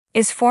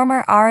Is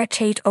former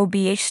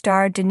Rhobh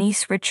star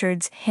Denise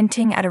Richards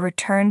hinting at a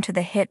return to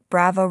the hit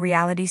Bravo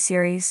reality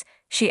series?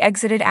 She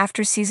exited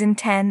after season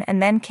 10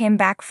 and then came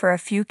back for a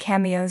few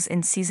cameos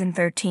in season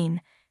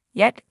 13.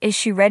 Yet, is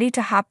she ready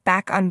to hop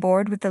back on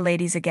board with the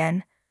ladies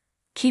again?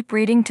 Keep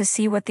reading to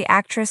see what the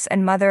actress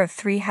and mother of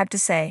three had to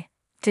say.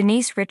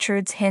 Denise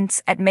Richards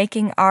hints at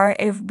making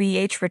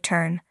Rhobh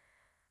return.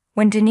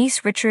 When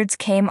Denise Richards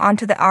came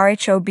onto the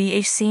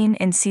Rhobh scene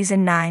in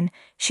season 9,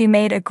 she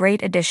made a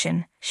great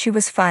addition. She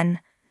was fun,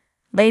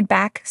 laid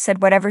back,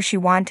 said whatever she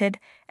wanted,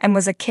 and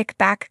was a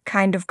kickback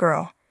kind of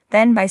girl.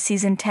 Then by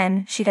season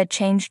 10, she had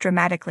changed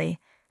dramatically.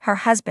 Her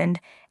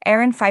husband,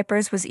 Aaron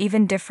Fipers, was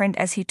even different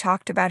as he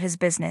talked about his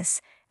business,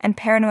 and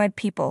paranoid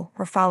people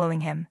were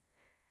following him.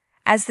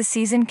 As the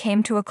season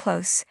came to a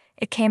close,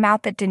 it came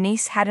out that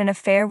Denise had an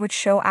affair with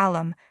show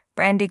alum,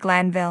 Brandi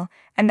Glanville,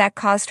 and that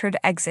caused her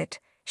to exit.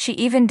 She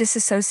even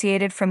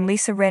disassociated from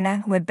Lisa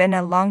Rinna, who had been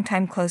a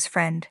longtime close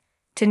friend.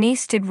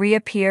 Denise did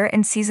reappear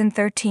in season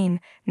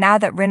 13, now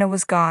that Rinna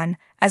was gone,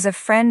 as a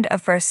friend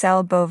of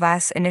Marcel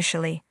Bovas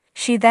initially.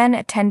 She then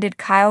attended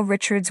Kyle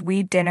Richards'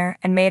 weed dinner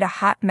and made a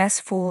hot mess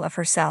fool of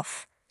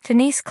herself.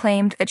 Denise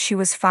claimed that she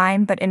was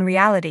fine, but in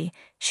reality,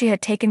 she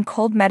had taken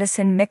cold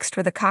medicine mixed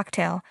with a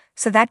cocktail,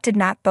 so that did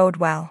not bode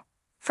well.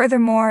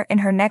 Furthermore, in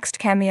her next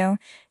cameo,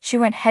 she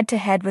went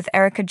head-to-head with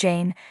Erika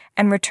Jayne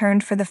and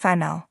returned for the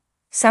finale.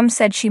 Some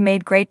said she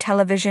made great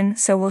television,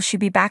 so will she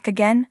be back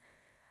again?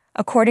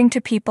 According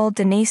to People,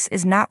 Denise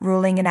is not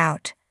ruling it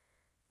out.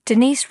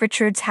 Denise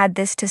Richards had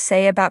this to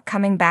say about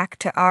coming back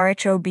to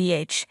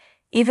Rhobh,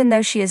 even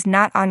though she is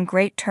not on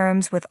great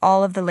terms with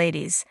all of the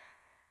ladies.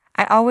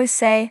 I always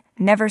say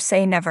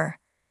never.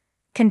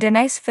 Can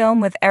Denise film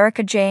with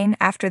Erika Jayne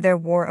after their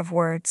war of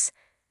words?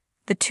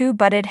 The two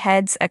butted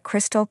heads at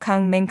Crystal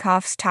Kung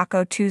Minkoff's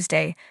Taco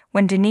Tuesday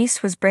when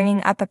Denise was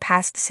bringing up a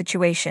past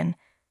situation.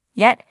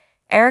 Yet,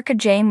 Erika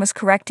Jayne was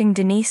correcting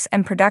Denise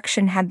and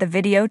production had the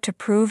video to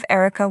prove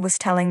Erika was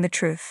telling the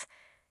truth.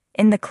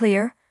 In the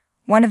clear,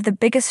 one of the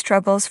biggest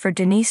struggles for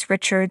Denise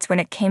Richards when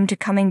it came to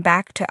coming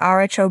back to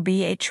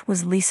Rhobh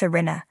was Lisa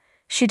Rinna.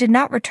 She did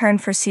not return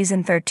for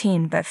season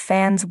 13, but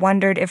fans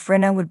wondered if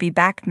Rinna would be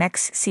back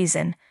next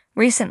season.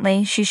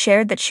 Recently, she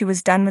shared that she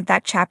was done with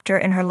that chapter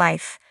in her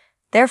life.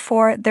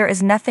 Therefore, there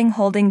is nothing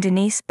holding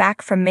Denise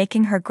back from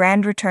making her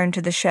grand return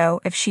to the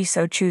show if she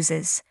so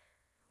chooses.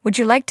 Would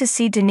you like to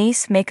see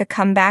Denise make a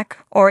comeback,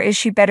 or is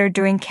she better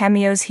doing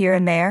cameos here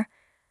and there?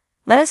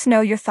 Let us know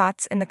your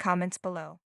thoughts in the comments below.